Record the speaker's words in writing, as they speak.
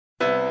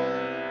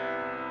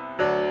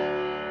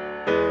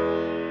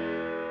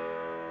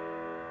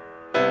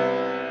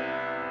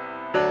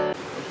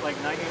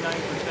like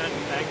 99%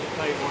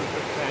 magnetite,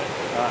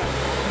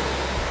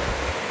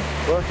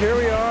 1% Well, here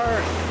we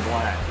are.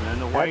 black, and then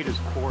the white is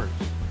quartz.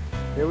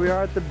 Here we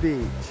are at the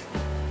beach.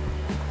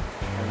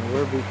 And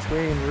we're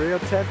between Rio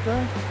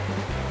Teta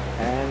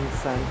and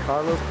San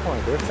Carlos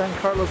Point. There's San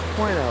Carlos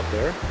Point out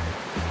there.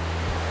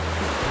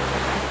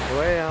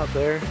 Way out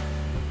there.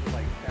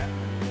 Like that.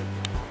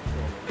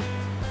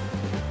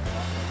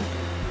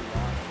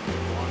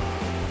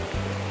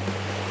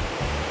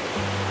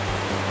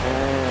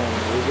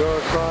 And we go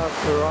across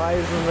the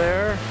horizon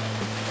there.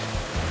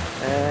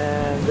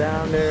 And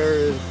down there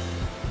is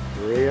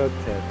Rio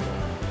Teta.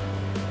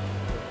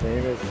 The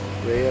famous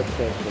Rio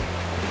Teta.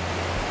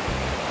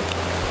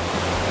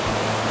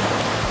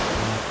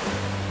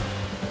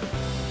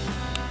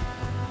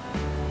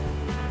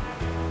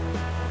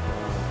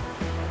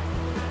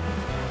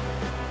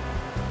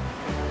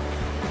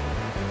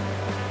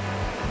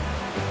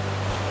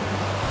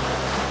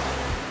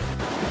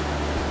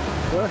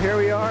 Well, here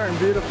we are in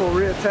beautiful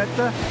Rio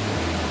Teta.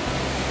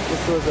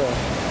 This was a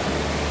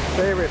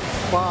favorite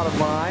spot of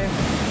mine. I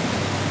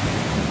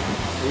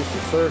used to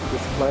surf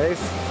this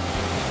place.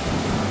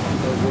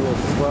 There's a little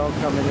swell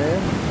coming in,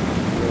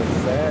 a little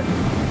set.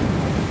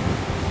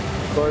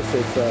 Of course,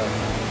 it's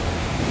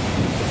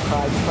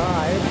high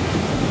tide,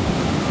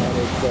 and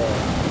it's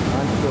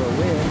onshore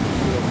wind.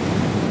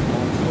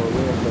 Onshore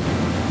wind, but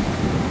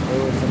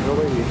there were some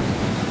really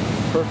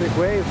perfect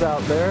waves out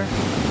there.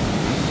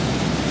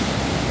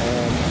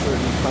 And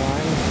certain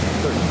times,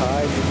 certain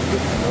tides, you can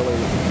get some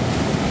really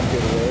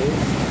good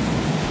waves.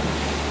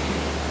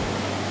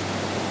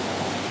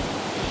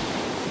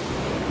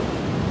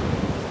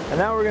 And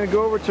now we're going to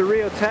go over to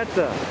Rio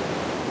Teta.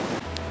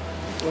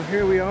 Well,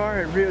 here we are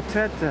at Rio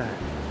Teta.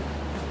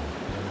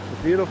 The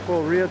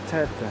beautiful Rio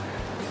Teta.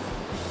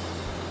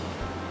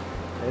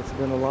 It's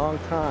been a long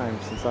time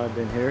since I've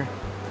been here.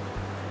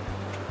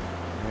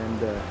 And,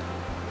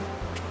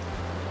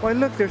 why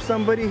look, there's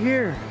somebody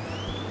here.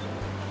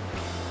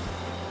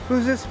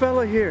 Who's this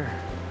fella here?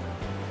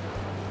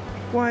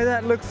 Why,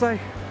 that looks like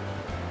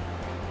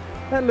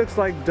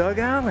Doug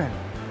Allen.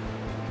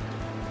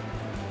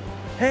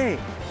 Hey,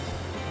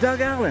 Doug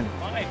Allen.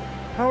 Hi.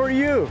 How are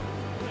you?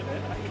 Good,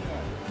 how you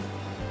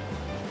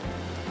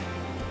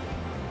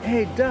doing?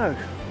 Hey, Doug.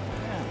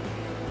 Yeah.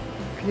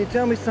 Can you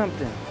tell me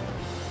something?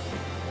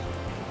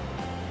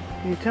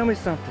 Can you tell me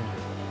something?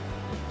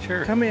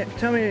 Sure. Tell me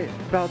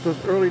about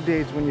those early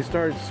days when you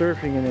started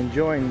surfing and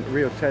enjoying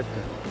Rio Teta.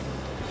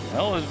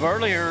 Well, it was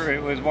earlier,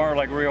 it was more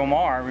like Rio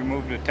Mar. We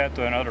moved to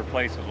Teta and other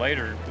places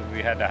later because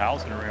we had the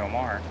house in Rio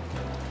Mar.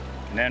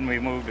 And then we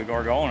moved to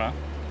Gorgona.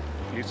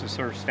 We used to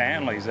surf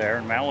Stanley's there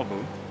in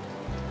Malibu.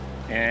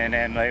 And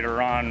then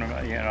later on,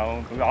 you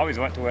know, we always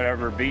went to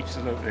whatever beach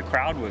the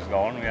crowd was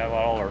going. We had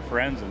all our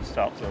friends and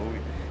stuff, so we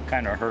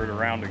kind of herd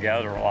around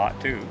together a lot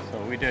too. So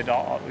we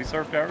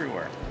surfed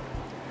everywhere.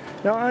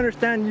 Now I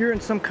understand you're in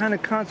some kind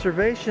of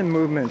conservation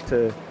movement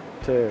to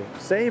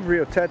save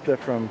Rio Teta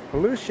from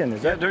pollution,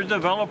 is that? There's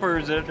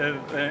developers that,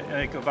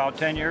 like about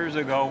 10 years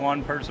ago,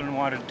 one person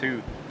wanted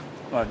to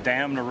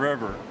dam the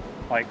river,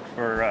 like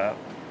for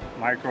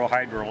micro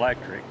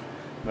hydroelectric,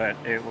 but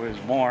it was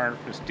more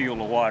to steal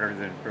the water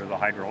than for the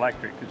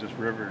hydroelectric, because this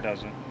river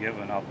doesn't give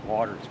enough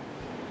water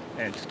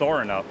and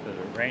store enough for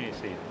the rainy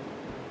season.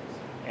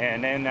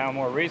 And then now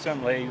more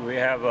recently, we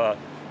have a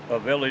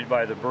village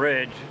by the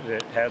bridge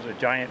that has a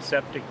giant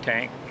septic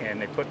tank,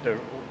 and they put the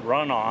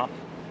runoff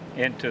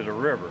into the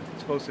river.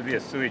 It's supposed to be a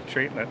sewage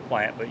treatment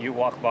plant, but you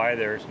walk by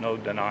there's no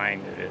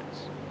denying that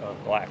it's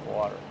black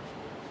water.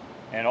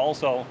 And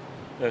also,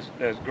 this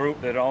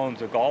group that owns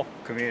the golf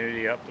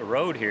community up the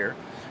road here,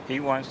 he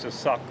wants to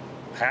suck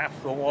half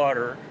the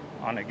water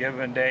on a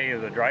given day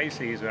of the dry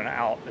season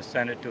out to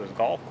send it to his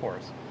golf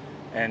course,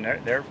 and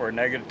therefore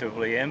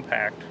negatively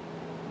impact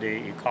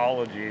the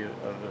ecology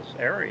of this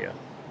area.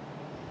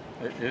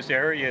 This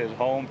area is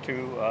home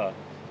to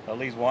at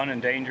least one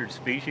endangered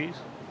species,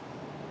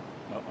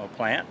 a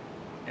plant,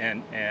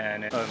 and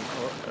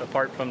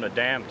apart from the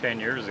dam 10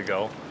 years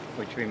ago,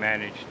 which we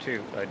managed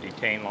to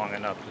detain long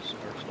enough to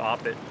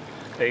stop it,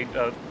 they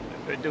have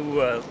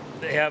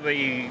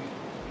a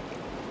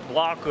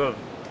block of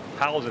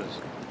houses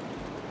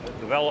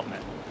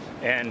development,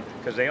 and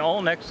because they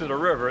own next to the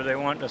river, they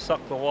want to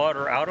suck the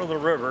water out of the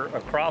river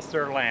across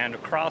their land,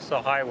 across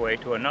the highway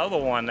to another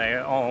one they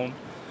own,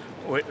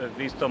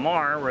 Vista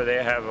Mar, where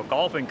they have a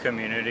golfing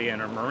community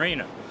and a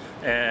marina.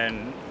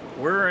 And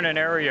we're in an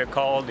area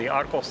called the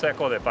Arco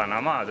Seco de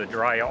Panama, the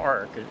dry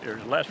arc.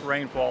 There's less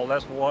rainfall,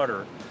 less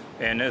water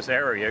in this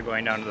area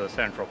going down to the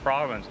central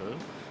provinces.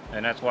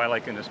 And that's why,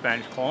 like in the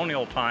Spanish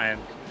colonial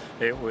times,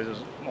 it was a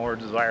more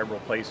desirable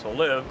place to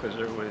live because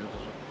there was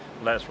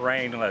less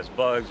rain, less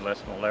bugs,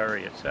 less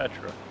malaria,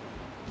 etc.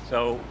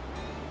 So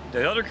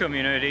the other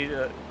community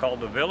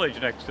called the village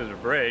next to the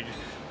bridge,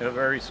 they're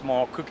very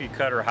small cookie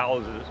cutter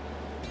houses,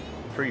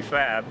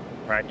 prefab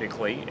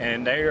practically,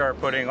 and they are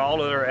putting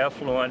all of their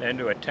effluent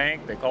into a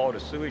tank. They call it a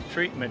sewage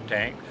treatment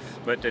tank,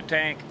 but the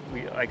tank,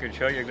 I could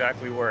show you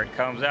exactly where it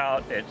comes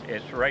out.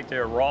 It's right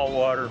there, raw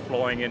water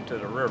flowing into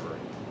the river.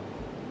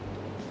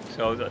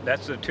 So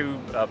that's the two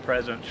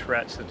present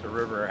threats that the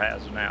river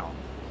has now.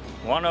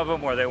 One of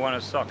them where they want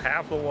to suck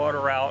half the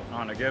water out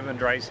on a given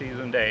dry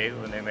season day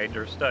when they made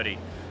their study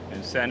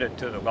and send it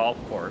to the golf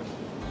course.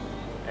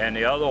 And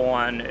the other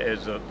one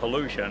is the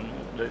pollution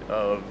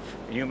of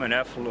human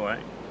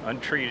effluent,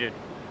 untreated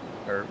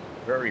or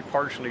very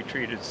partially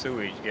treated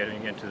sewage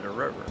getting into the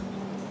river.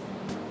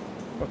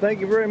 Well, thank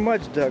you very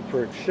much, Doug,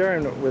 for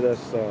sharing with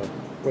us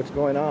what's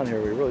going on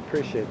here. We really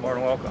appreciate it. More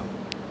than welcome.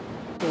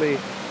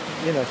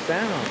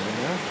 Sound,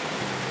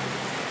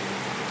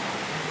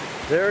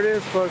 There it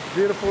is, folks,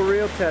 beautiful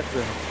Rio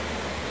Teta.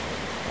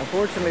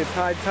 Unfortunately, it's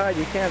high tide.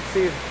 You can't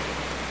see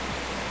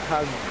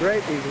how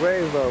great these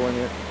waves are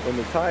when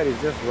the tide is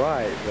just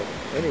right. But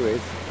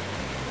anyways,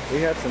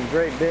 we had some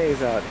great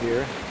days out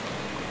here.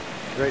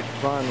 Great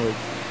fun with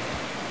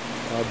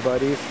our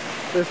buddies.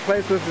 This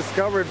place was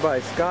discovered by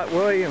Scott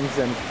Williams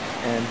and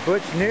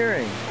Butch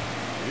Nearing.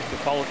 We used to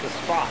call it the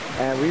Spot.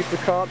 And we used to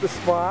call it the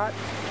Spot.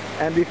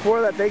 And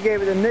before that, they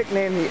gave it the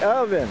nickname the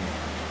Oven,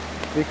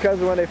 because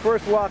when they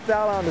first walked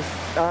out on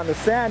the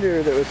sand here,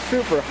 it was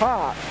super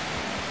hot,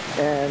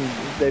 and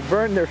they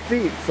burned their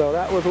feet. So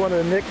that was one of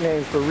the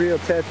nicknames for Rio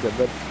Teta.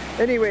 But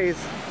anyways,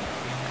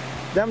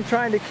 them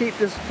trying to keep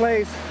this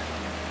place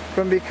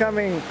from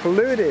becoming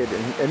polluted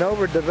and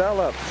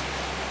overdeveloped,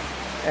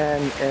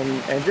 and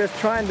just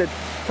trying to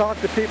talk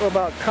to people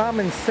about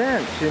common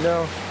sense, you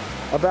know,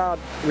 about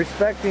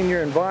respecting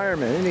your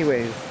environment.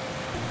 Anyways,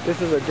 this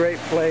is a great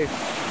place,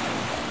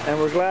 and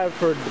we're glad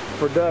for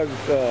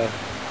Doug's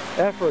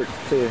efforts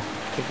to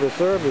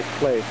preserve this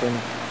place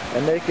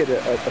and make it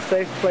a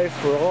safe place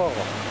for all.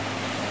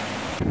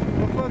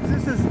 Well, folks,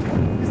 this is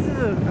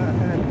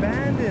an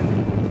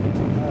abandoned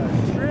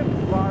shrimp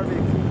larvae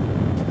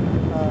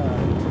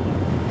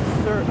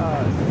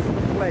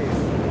place,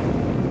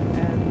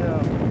 and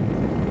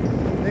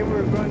they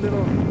were growing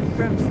little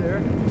shrimps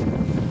there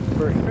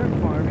for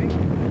shrimp farming.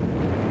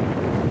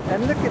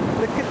 And look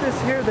at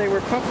this here. They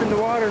were pumping the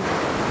water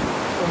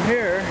from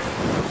here.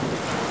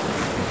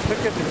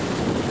 Look at this.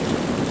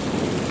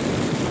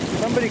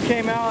 Somebody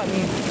came out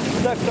and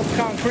stuck some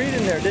concrete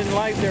in there. Didn't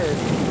like their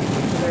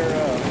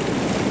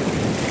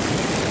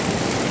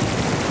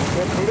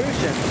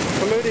pollution,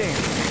 polluting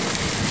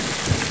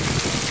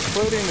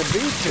the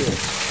beach here.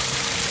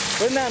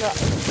 Isn't that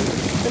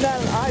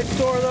an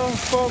eyesore though,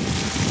 folks?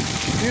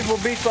 Beautiful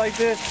beach like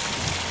this,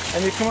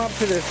 and you come up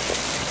to this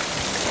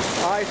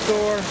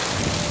eyesore,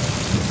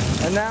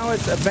 and now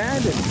it's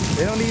abandoned.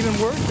 They don't even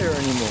work there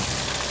anymore.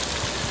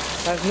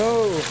 Has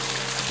no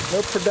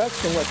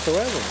production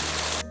whatsoever.